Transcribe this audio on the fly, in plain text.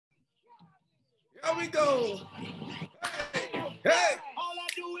Here we go. Hey, hey.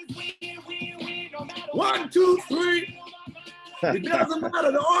 One, two, three. It doesn't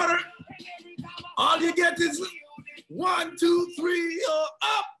matter the order. All you get is 1, 2, 3.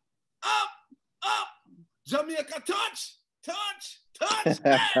 Up, up, up. Jamaica touch, touch, touch.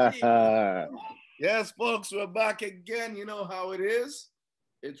 Hey. Yes, folks, we're back again. You know how it is.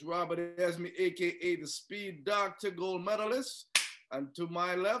 It's Robert Esme, a.k.a. the Speed Doctor, gold medalist. And to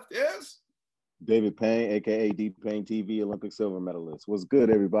my left is? David Payne, a.k.a. D Payne TV, Olympic silver medalist. What's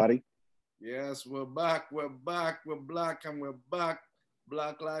good, everybody? Yes, we're back. We're back. We're black and we're back.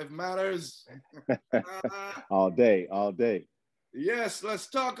 Black Lives Matters. All day, all day. Yes, let's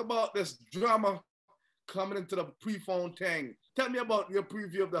talk about this drama coming into the pre-phone thing. Tell me about your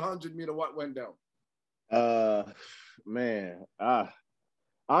preview of the 100-meter, what went down?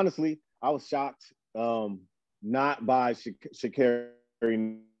 Honestly, I was shocked not by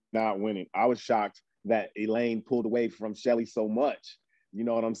Sha'Carri not winning. I was shocked that Elaine pulled away from Shelly so much. You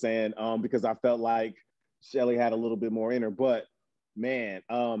know what I'm saying? Because I felt like Shelly had a little bit more in her. But, man,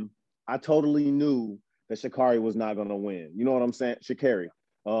 I totally knew that Sha'Carri was not going to win. You know what I'm saying? Sha'Carri.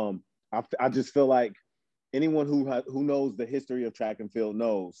 I just feel like anyone who knows the history of track and field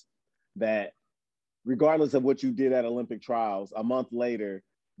knows that regardless of what you did at Olympic trials, a month later,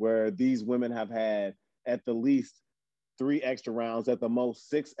 where these women have had at the least 3 extra rounds, at the most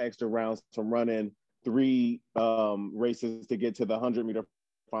 6 extra rounds from running 3 races to get to the 100-meter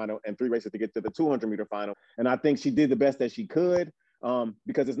final and 3 races to get to the 200-meter final. And I think she did the best that she could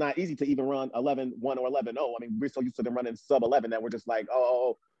because it's not easy to even run 11-1 or 11-0. I mean, we're so used to them running sub-11 that we're just like,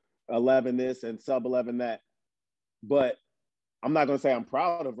 11 this and sub-11 that. But I'm not going to say I'm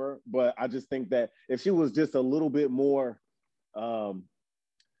proud of her, but I just think that if she was just a little bit more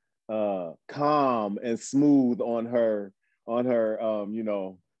calm and smooth on her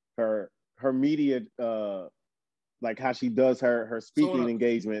her media, like how she does her speaking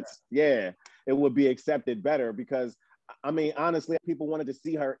engagements, yeah, it would be accepted better because, I mean, honestly, people wanted to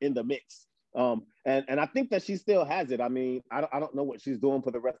see her in the mix. And I think that she still has it. I mean, I don't know what she's doing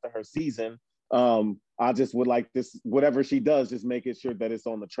for the rest of her season. I just would like this, whatever she does, just make it sure that it's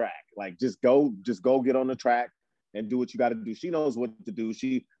on the track. Like, just go get on the track and do what you got to do. She knows what to do.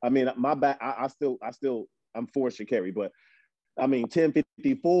 I'm for Sha'Carri, but I mean,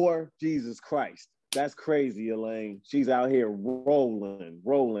 10:54, Jesus Christ. That's crazy, Elaine. She's out here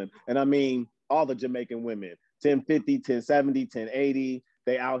rolling. And I mean, all the Jamaican women, 10:50, 10:70, 10:80,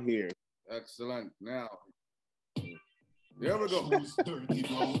 they out here. Excellent. Now, there we go.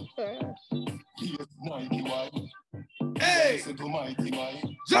 Hey!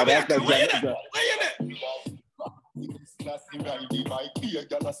 Jamaica, where you at?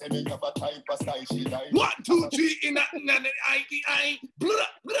 1, 2, 3 in that.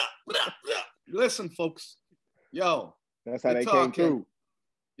 Listen, folks. Yo. That's how they came through.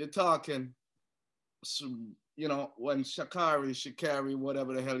 You're talking, you know, when Sha'Carri,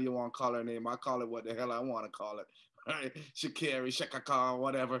 whatever the hell you want to call her name, I call it what the hell I want to call it. Right? Sha'Carri,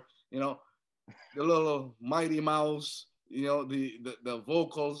 whatever, you know, the little Mighty Mouse, you know, the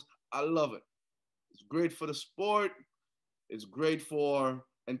vocals. I love it. It's great for the sport. It's great for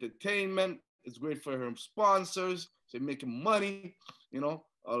entertainment. It's great for her sponsors. She's making money, you know,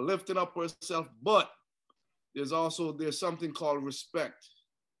 lifting up herself. But there's something called respect.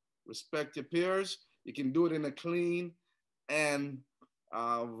 Respect your peers. You can do it in a clean and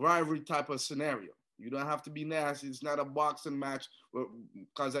rivalry type of scenario. You don't have to be nasty. It's not a boxing match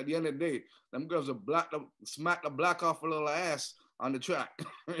because at the end of the day, them girls will smack the black off a little ass on the track.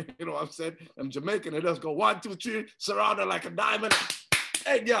 You know what I'm saying? Them Jamaican, they just go 1, 2, 3, surround her like a diamond.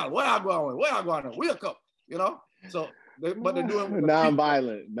 Hey, y'all, where I going? Where I going? Wake up, you know? So, but they're doing it with the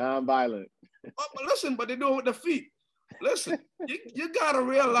non-violent. But listen, but they're doing it with the feet. Listen, you got to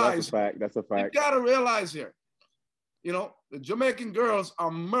realize. That's a fact. You got to realize here, you know, the Jamaican girls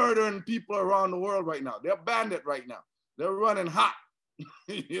are murdering people around the world right now. They're bandit right now. They're running hot,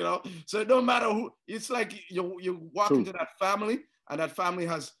 you know? So it don't matter who. It's like you walk into that family, and that family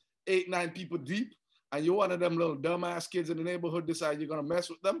has 8, 9 people deep, and you're one of them little dumbass kids in the neighborhood decide you're going to mess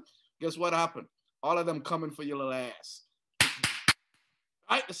with them. Guess what happened? All of them coming for your little ass.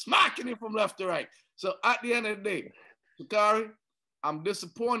 Right? Smacking you from left to right. So at the end of the day, Sha'Carri, I'm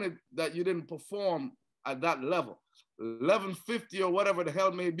disappointed that you didn't perform at that level. 11:50 or whatever the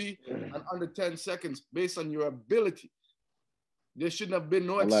hell may be, and under 10 seconds based on your ability. There shouldn't have been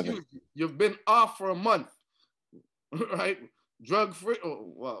no excuse. 11. You've been off for a month, right? Drug-free,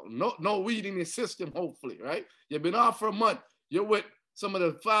 well, no weed in your system, hopefully, right? You've been off for a month. You're with some of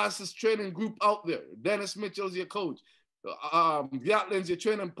the fastest training group out there. Dennis Mitchell's your coach. Gatlin's your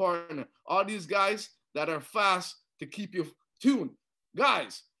training partner. All these guys that are fast to keep you tuned.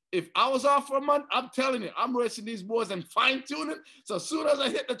 Guys, if I was off for a month, I'm telling you, I'm racing these boys and fine tuning. So as soon as I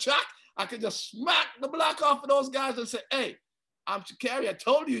hit the track, I can just smack the block off of those guys and say, hey, I'm Sha'Carri. I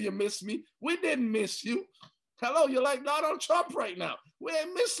told you you missed me. We didn't miss you. Hello, you're like Donald Trump right now. We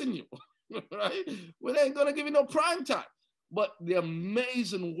ain't missing you, right? We ain't gonna give you no prime time. But the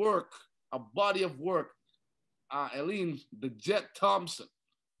amazing work, a body of work, Eileen, the Jet Thompson,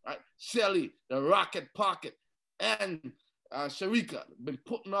 right? Shelly, the Rocket Pocket, and Sharika been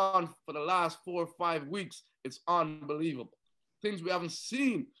putting on for the last 4 or 5 weeks. It's unbelievable. Things we haven't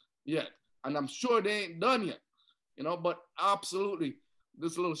seen yet. And I'm sure they ain't done yet, you know, but absolutely,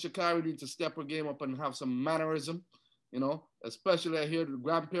 this little Sha'Carri needs to step her game up and have some mannerism, you know, especially I hear the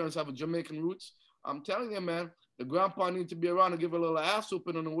grandparents have a Jamaican roots. I'm telling you, man, the grandpa needs to be around and give a little ass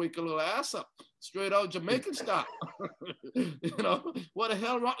whooping and wake a little ass up. Straight out Jamaican style. You know, what the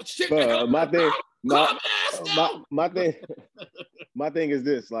hell wrong? Shit, but my thing, my thing is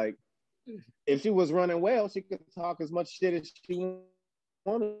this, like, if she was running well, she could talk as much shit as she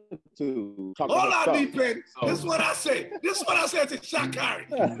wanted to. Hold on, D-Pen. This is what I say. This is what I said to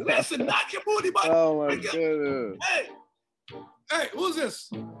Sha'Carri. Listen, knock your booty, buddy. Oh my goodness. Hey, who's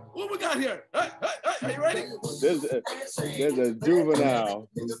this? What we got here? Hey, are you ready? There's a juvenile.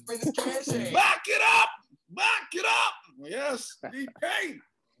 Back it up! Back it up! Yes, D-Pen.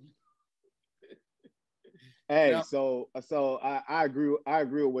 Hey, yeah. So I agree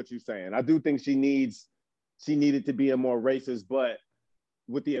with what you're saying. I do think she needed to be in more races, but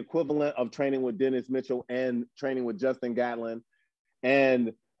with the equivalent of training with Dennis Mitchell and training with Justin Gatlin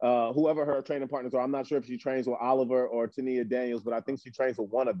and whoever her training partners are. I'm not sure if she trains with Oliver or Tania Daniels, but I think she trains with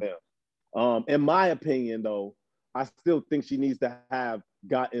one of them. In my opinion, though, I still think she needs to have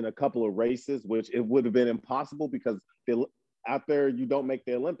got in a couple of races, which it would have been impossible because after you don't make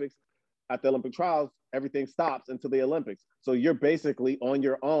the Olympics, at the Olympic trials, everything stops until the Olympics. So you're basically on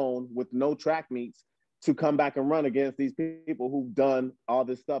your own with no track meets to come back and run against these people who've done all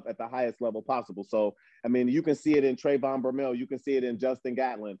this stuff at the highest level possible. So, I mean, you can see it in Trayvon Bromell, you can see it in Justin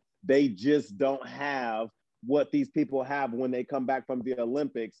Gatlin. They just don't have what these people have when they come back from the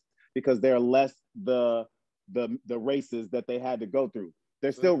Olympics because they're less the races that they had to go through.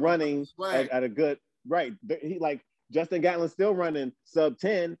 They're still running at a good, right. He like Justin Gatlin's still running sub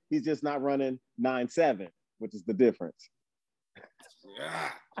 10. He's just not running 9.7, which is the difference.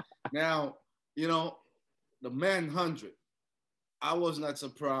 Yeah. Now, you know, the man 100, I was not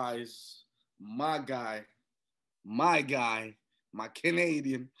surprised. My guy, my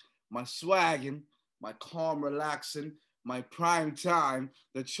Canadian, my swagging, my calm, relaxing, my prime time,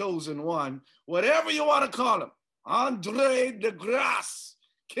 the chosen one, whatever you want to call him, Andre de Grasse,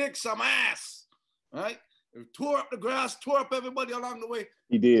 kick some ass, right? He tore up the grass, tore up everybody along the way.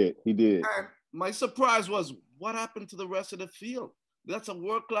 He did. And my surprise was, what happened to the rest of the field? That's a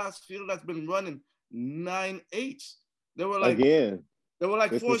world-class field that's been running 9.8. They were like, again, they were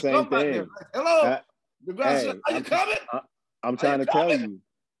like Forrest Gump back there. Like, hello, the grass. Hey, are you coming? I'm trying to tell you.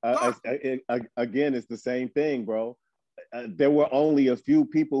 Again, it's the same thing, bro. There were only a few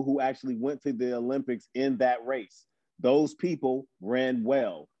people who actually went to the Olympics in that race. Those people ran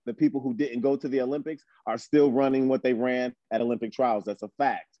well. The people who didn't go to the Olympics are still running what they ran at Olympic trials. That's a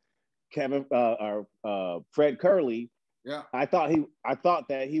fact. Fred Curley. Yeah, I thought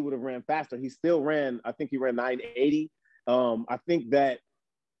that he would have ran faster. He still ran. I think he ran 9.80. I think that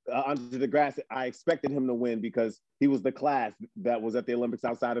Andre de Grasse, I expected him to win because he was the class that was at the Olympics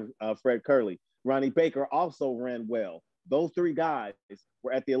outside of Fred Curley. Ronnie Baker also ran well. Those three guys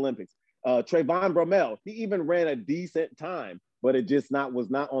were at the Olympics. Trayvon Bromell, he even ran a decent time, but it just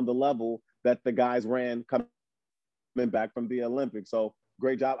was not on the level that the guys ran coming back from the Olympics. So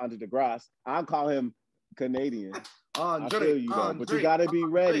great job, Andre de Grasse. I'll call him Canadian. I feel you though, but you got to be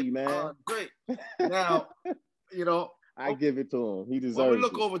ready, man. Great. Now, you know, I give it to him. He deserves it. When we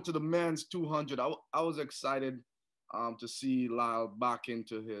look over to the men's 200, I was excited to see Lyle back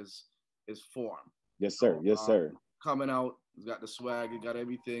into his form. Yes, sir. Yes, sir. Coming out, he's got the swag, he got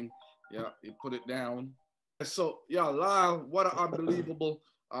everything. Yeah, he put it down. So yeah, Lyle, what an unbelievable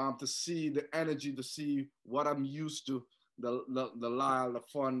to see the energy, to see what I'm used to. The Lyle, the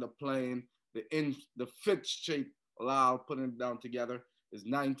fun, the playing, the fit shape. Lyle putting it down together is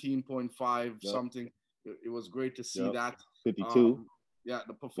 19.5 something. It was great to see that. 52. Yeah,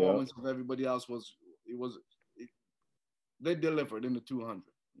 the performance of everybody else they delivered in the 200.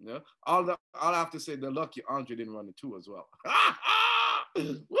 Yeah, I'll have to say they're lucky Andre didn't run the 2 as well.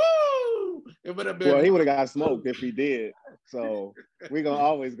 Woo! It would have been. Well, he would have got smoked if he did. So we're gonna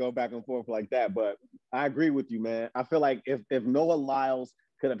always go back and forth like that. But I agree with you, man. I feel like if Noah Lyles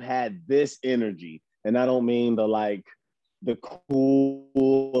could have had this energy, and I don't mean the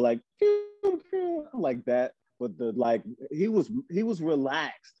cool like that, but he was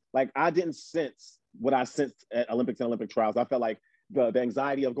relaxed. Like I didn't sense what I sensed at Olympics and Olympic trials. I felt like the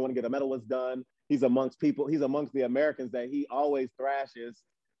anxiety of going to get a medal was done. He's amongst people. He's amongst the Americans that he always thrashes.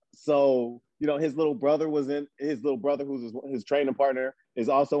 So, his little brother who's his training partner, is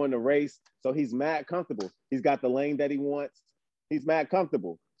also in the race. So he's mad comfortable. He's got the lane that he wants. He's mad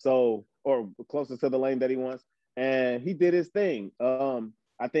comfortable. So, or closest to the lane that he wants. And he did his thing.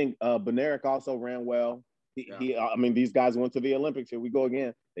 I think Benerick also ran well. I mean, these guys went to the Olympics. Here we go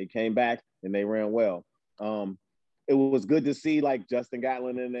again. They came back and they ran well. It was good to see like Justin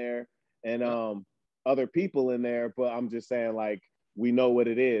Gatlin in there and other people in there. But I'm just saying, like, we know what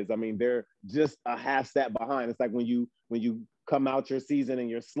it is. I mean, they're just a half step behind. It's like when you come out your season and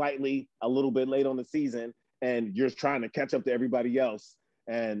you're slightly a little bit late on the season and you're trying to catch up to everybody else,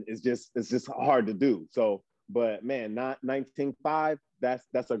 and it's just hard to do. So, but man, not 19.5.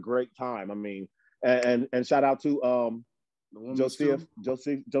 That's a great time. I mean, and shout out to Josephus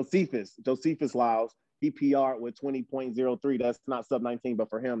Lyles. He PR'd with 20.03. That's not sub 19, but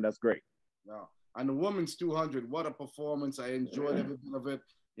for him, that's great. Yeah. And the women's 200, what a performance. I enjoyed every bit of it.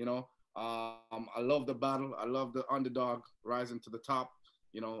 I love the battle. I love the underdog rising to the top,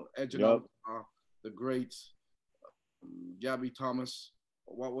 edging out the great Gabby Thomas.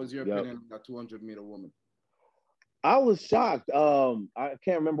 What was your opinion on that 200-meter woman? I was shocked. I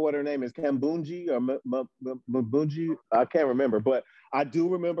can't remember what her name is, Kambunji or Mbunji. I can't remember, but I do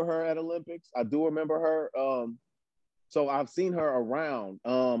remember her at Olympics. I do remember her. So I've seen her around.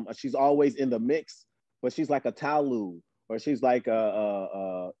 She's always in the mix, but she's like a Talu, or she's like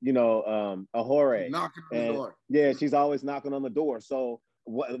a Hore. Knocking on the door. Yeah, she's always knocking on the door. So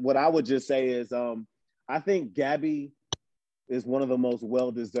what I would just say is, I think Gabby is one of the most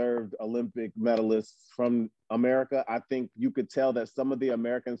well-deserved Olympic medalists from America. I think you could tell that some of the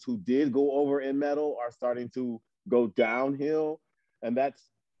Americans who did go over in medal are starting to go downhill, and that's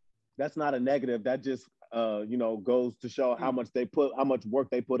not a negative. That just goes to show how much work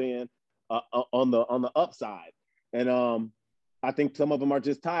they put in on the upside. And I think some of them are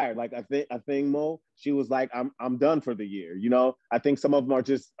just tired. Like I think Mo, she was like, I'm done for the year. I think some of them are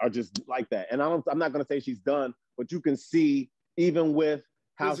just like that. And I'm not going to say she's done, but you can see even with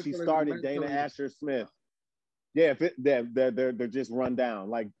how she started, Dana Asher Smith. Yeah, they're just run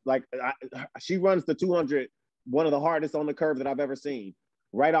down. She runs the 200, one of the hardest on the curve that I've ever seen.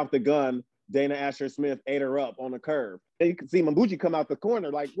 Right off the gun, Dana Asher Smith ate her up on the curve. And you can see Mambuji come out the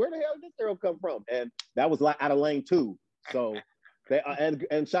corner, like, where the hell did this girl come from? And that was like out of lane 2. So they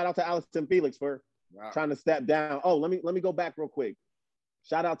and shout out to Allison Felix for trying to step down. Oh, let me go back real quick.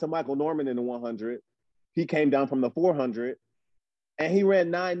 Shout out to Michael Norman in the 100. He came down from the 400 and he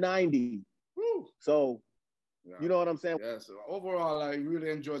ran 990. Woo. So you know what I'm saying? Yeah, so overall, I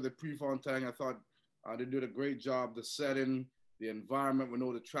really enjoyed the Prefontaine. I thought they did a great job. The setting, the environment, we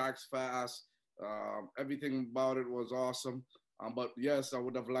know the track's fast. Everything about it was awesome. But yes, I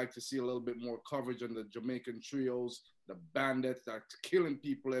would have liked to see a little bit more coverage on the Jamaican trios, the bandits that are killing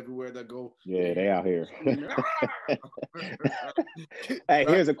people everywhere they go. Yeah, they out here. Hey,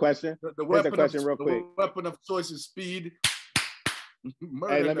 here's a question. Here's a question real quick. The weapon of choice is speed.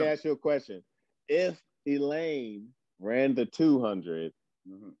 Hey, let me ask you a question. If Elaine ran the 200,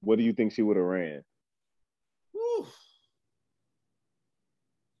 what do you think she would have ran? Whew.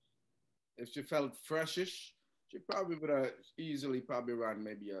 If she felt freshish, she probably would have easily run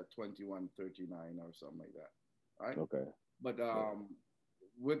maybe a 21:39 or something like that, right? Okay. But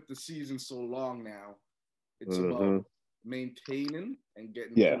with the season so long now, it's about maintaining and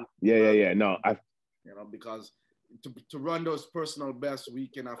getting. Yeah. No, because to run those personal bests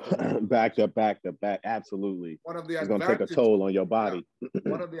weekend after week, back to back, absolutely. One of the it's gonna take a toll on your body.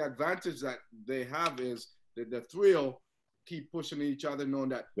 One of the advantages that they have is that the thrill keep pushing each other, knowing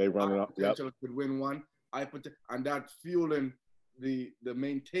that they run it up. Potential could win one. And that fueling the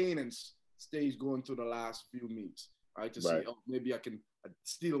maintenance stays going through the last few meets, right? To see, maybe I can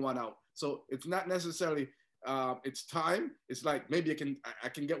steal one out. So it's not necessarily it's time. It's like maybe I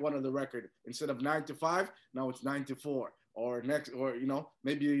can get one of the record instead of 9-5. Now it's 9-4 or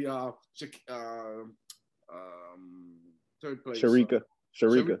maybe third place.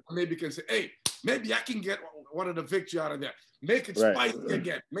 Sha'Carri. Maybe can say, hey, maybe I can get one of the victory out of there. Make it spicy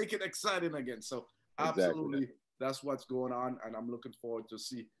again. Make it exciting again. So absolutely, that's what's going on, and I'm looking forward to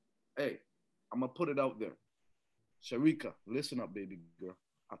see. Hey, I'm gonna put it out there. Sharika, listen up, baby girl.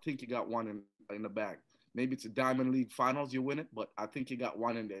 I think you got one in the bag. Maybe it's a Diamond League Finals, you win it, but I think you got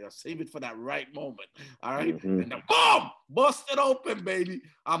one in there. Save it for that right moment, all right? Mm-hmm. And then boom, bust it open, baby.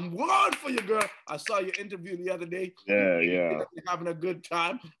 I'm going for you, girl. I saw your interview the other day. Yeah. You're having a good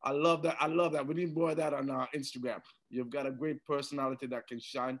time. I love that. I love that. We need more of that on Instagram. You've got a great personality that can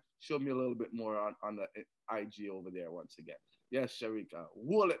shine. Show me a little bit more on the IG over there once again. Yes, Sharika.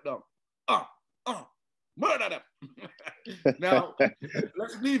 Wall it down. Murder them. Now,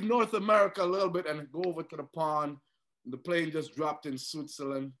 let's leave North America a little bit and go over to the pond. The plane just dropped in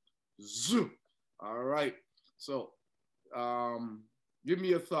Switzerland. Zoo. All right. So, give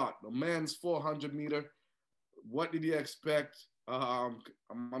me a thought. The man's 400 meter. What did you expect?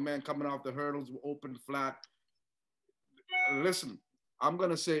 My man coming off the hurdles, open flat. Listen, I'm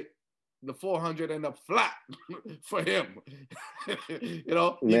gonna say the 400 ended up flat for him. You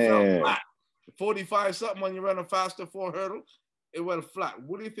know, he fell Man. flat. 45 something when you run a faster 4 hurdle, it went flat.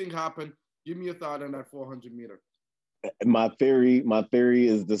 What do you think happened? Give me a thought on that 400 meter. My theory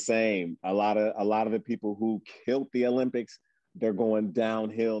is the same. A lot of the people who killed the Olympics, they're going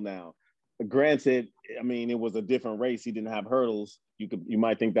downhill now. Granted, I mean, it was a different race. He didn't have hurdles. You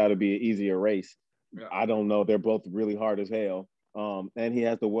might think that would be an easier race. Yeah. I don't know. They're both really hard as hell. And he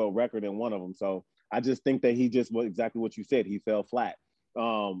has the world record in one of them. So I just think that he just was exactly what you said. He fell flat.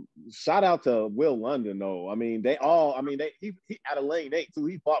 Shout out to Will London though. I mean, he out of lane 8 too.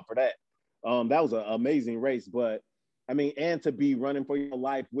 He fought for that. That was an amazing race. But I mean, and to be running for your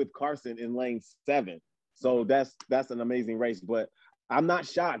life with Carson in lane 7. So that's an amazing race. But I'm not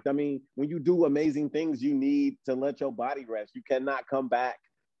shocked. I mean, when you do amazing things, you need to let your body rest. You cannot come back.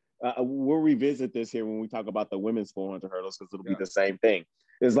 We'll revisit this here when we talk about the women's 400 hurdles because it'll be the same thing.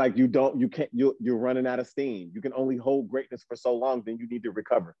 It's like you're running out of steam. You can only hold greatness for so long, then you need to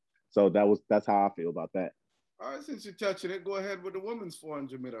recover. So that's how I feel about that. All right, since you're touching it, go ahead with the women's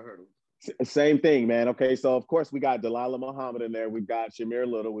 400 meter hurdle. Same thing, man. Okay, so of course we got Delilah Muhammad in there. We've got Shamir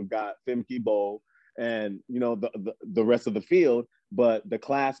Little. We've got Femke Bol, and the rest of the field. But the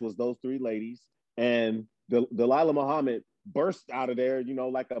class was those 3 ladies, and Delilah Muhammad burst out of there,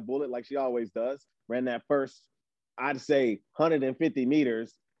 like a bullet, like she always does. Ran that first, I'd say 150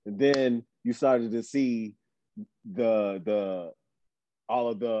 meters. And then you started to see all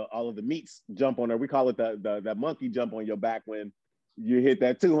of the meats jump on her. We call it the monkey jump on your back when you hit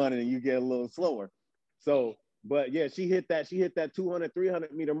that 200 and you get a little slower. So, but yeah, she hit that 200,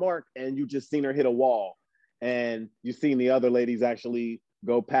 300 meter mark, and you just seen her hit a wall. And you seen the other ladies actually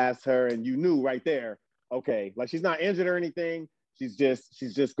go past her, and you knew right there, okay, like she's not injured or anything. She's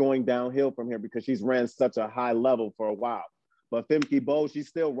just going downhill from here because she's ran such a high level for a while. But Femke Bol, she's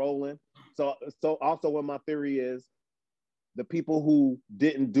still rolling. So also what my theory is, the people who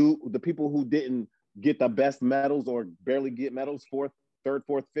didn't get the best medals or barely get medals, 4th, 3rd,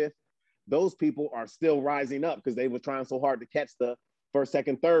 4th, 5th, those people are still rising up because they were trying so hard to catch the 1st,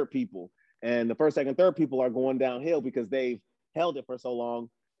 2nd, 3rd people. And the 1st, 2nd, 3rd people are going downhill because they've held it for so long.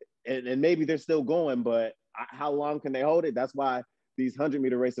 And maybe they're still going, but how long can they hold it? That's why these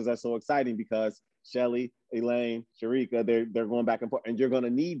 100-meter races are so exciting, because Shelly, Elaine, Sharika, they're going back and forth, and you're going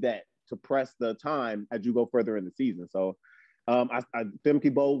to need that to press the time as you go further in the season. So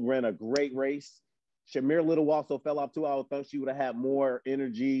Femke Bol ran a great race. Shamir Little also fell off too. I would think she would have had more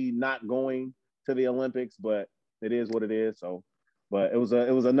energy not going to the Olympics, but it is what it is. So, but it was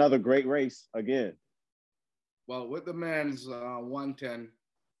another great race again. Well, with the men's 110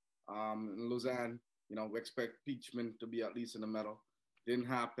 in Lausanne, we expect Peachman to be at least in the medal. Didn't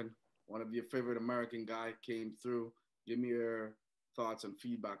happen. One of your favorite American guy came through. Give me your thoughts and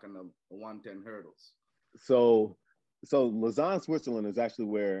feedback on the 110 hurdles. So Lausanne, Switzerland is actually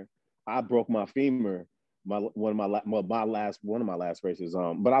where I broke my femur. One of my last races.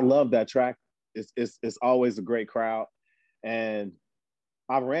 But I love that track. It's always a great crowd, and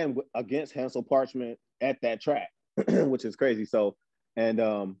I ran against Hansel Parchment at that track, which is crazy. So,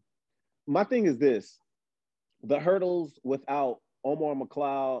 and my thing is this: the hurdles without Omar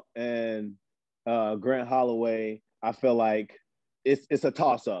McLeod and Grant Holloway, I feel like it's a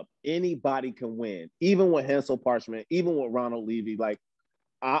toss-up. Anybody can win, even with Hansel Parchment, even with Ronald Levy. Like,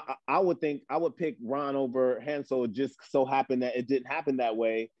 I would think I would pick Ron over Hansel. Just so happened that it didn't happen that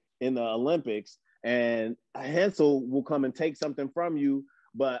way in the Olympics. And Hansel will come and take something from you,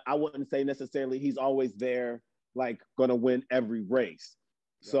 but I wouldn't say necessarily he's always there, like going to win every race.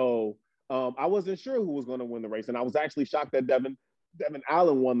 Yeah. So I wasn't sure who was going to win the race. And I was actually shocked that Devin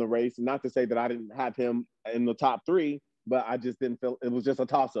Allen won the race. Not to say that I didn't have him in the top 3, but I just didn't feel it was just a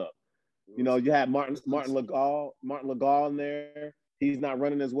toss-up. You had Martin Legault in there. He's not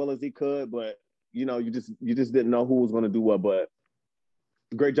running as well as he could, but you just didn't know who was going to do what. But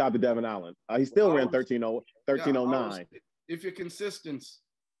Great job to Devin Allen. He still ran Always, 1309. if you're consistent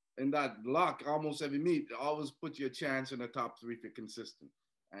in that lock almost every meet, always put your chance in the top three if you're consistent.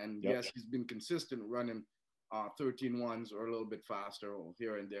 And yes, he's been consistent running 13.1s or a little bit faster or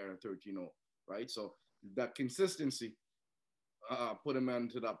here and there 13.0, right? So that consistency put him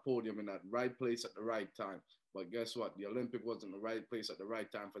into that podium in that right place at the right time. But guess what? The Olympic wasn't the right place at the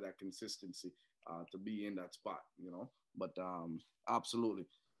right time for that consistency to be in that spot, you know. But absolutely,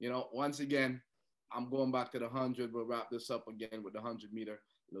 you know, once again, I'm going back to the 100. We'll wrap this up again with the 100-meter,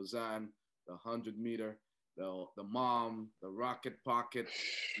 Lausanne, the 100-meter, the mom, the rocket pocket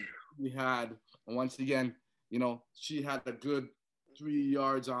we had. And once again, you know, she had a good 3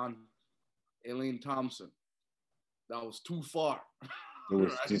 yards on Elaine Thompson. That was too far. It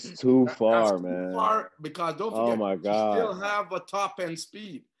was just too far, that's man. Too far because don't forget, oh my God, she still have a top end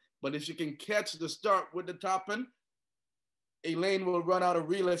speed. But if she can catch the start with the top end, Elaine will run out of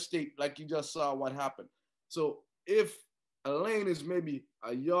real estate, like you just saw what happened. So if Elaine is maybe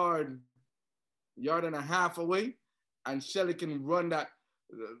a yard and a half away, and Shelly can run that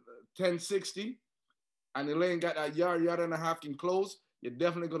 1060, and Elaine got that yard and a half can close, you're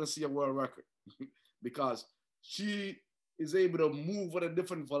definitely going to see a world record because she is able to move with a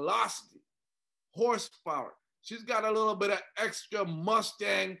different velocity, horsepower. She's got a little bit of extra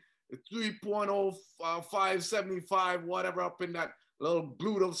Mustang 3.0, 575, whatever, up in that little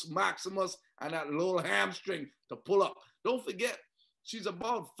gluteus maximus and that little hamstring to pull up. Don't forget, she's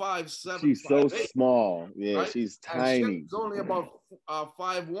about 5'7". She's 5'8", so small. Yeah, right? She's tiny. And she's only about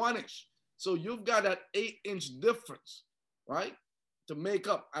 5'1"ish. So you've got that 8-inch difference, right, to make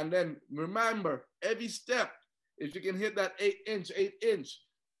up. And then remember, every step, if you can hit that 8-inch,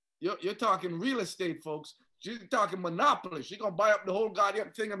 you're talking real estate, folks. She's talking monopoly. She's going to buy up the whole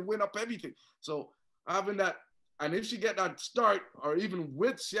goddamn thing and win up everything. So having that, and if she get that start, or even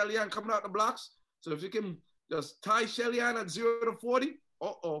with Shelly Ann coming out the blocks, so if you can just tie Shelly Ann at 0 to 40,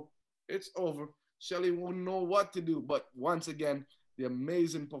 it's over. Shelly won't know what to do. But once again, the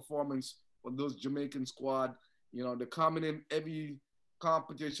amazing performance of those Jamaican squad. You know, they're coming in every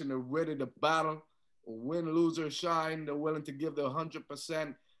competition. They're ready to battle, win, lose, or shine. They're willing to give their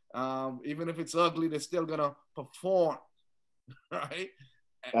 100%. Even if it's ugly, they're still gonna perform, right?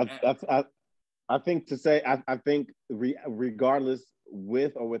 I think regardless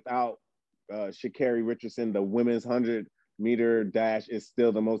with or without Sha'Carri Richardson, the women's 100-meter dash is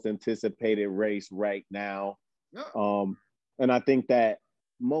still the most anticipated race right now. Yeah. And I think that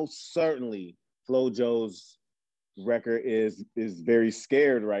most certainly FloJo's record is very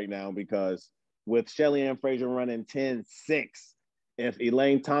scared right now because with Shelly Ann Fraser running 10.6. If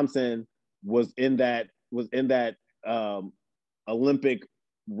Elaine Thompson was in that Olympic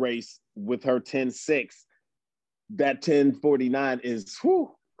race with her 10.6, that 10.49 is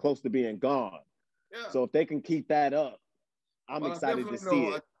close to being gone. Yeah. So if they can keep that up, I'm excited to see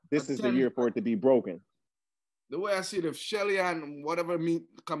it. This is the year for it to be broken. The way I see it, if Shelly Ann, whatever meet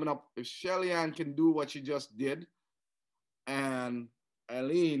coming up, if Shelly Ann can do what she just did, and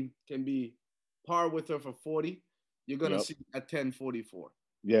Eileen can be par with her for 40, you're gonna see a 10.44.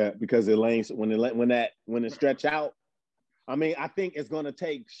 Yeah, because Elaine, when it stretch out, I mean, I think it's gonna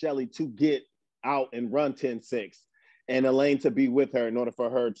take Shelly to get out and run 10.6, and Elaine to be with her in order for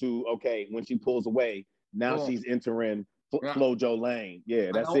her to when she pulls away, now she's entering FloJo lane.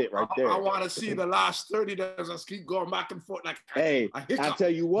 Yeah, that's it right there. I want to see the last 30 days just keep going back and forth like. I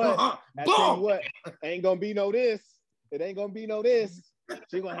tell you what, ain't gonna be no this. It ain't gonna be no this.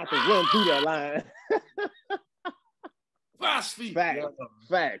 She's gonna have to run through that line. Fast feet.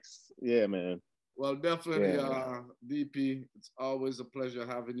 Facts. Yeah, man. Well, definitely, DP. It's always a pleasure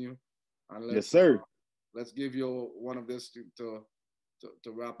having you. Yes, sir. Let's give you one of this to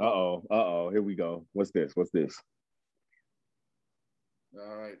wrap up. Here we go. What's this? All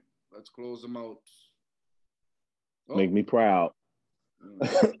right. Let's close them out. Make me proud.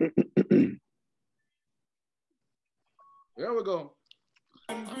 There we go.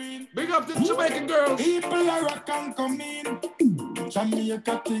 Big up the Jamaican girls. People are rock and come in.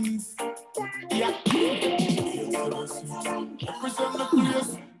 Jamaica things. Yeah. Represent the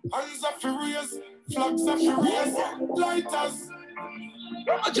place. Hands are furious. Flags are furious. Lighters.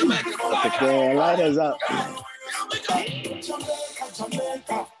 Jamaican flag. Lighters up.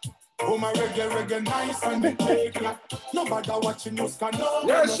 Jamaica. Oh, my reggae nice and the cake. Nobody watching us can know.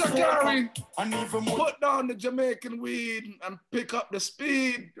 Yes, Sha'Carri. And even put down the Jamaican weed and pick up the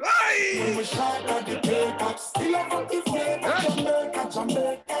speed. When we shot at the cake, still have a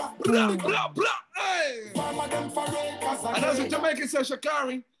Jamaica. Blah, blah, blah. Hey. And as a Jamaican says,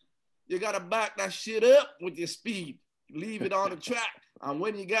 Sha'Carri, you got to back that shit up with your speed. Leave it on the track. And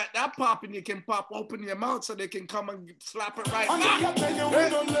when you got that popping, you can pop open your mouth so they can come and slap it right And back. I tell you, we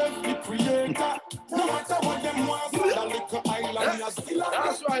don't love the creator. No matter what them want, the little island, you're still a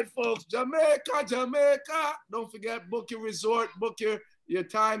That's right, folks. Jamaica, Jamaica. Don't forget, book your resort, book your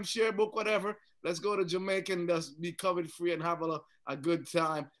timeshare, book whatever. Let's go to Jamaica and just be COVID free and have a good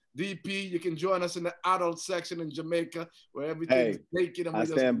time. DP, you can join us in the adult section in Jamaica where everything's naked and we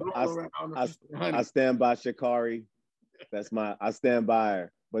just roll around. I stand by Sha'Carri. I stand by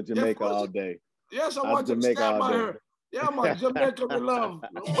her, but Jamaica all day. Yes, I want to stand by her. Yeah, man, Jamaica we love.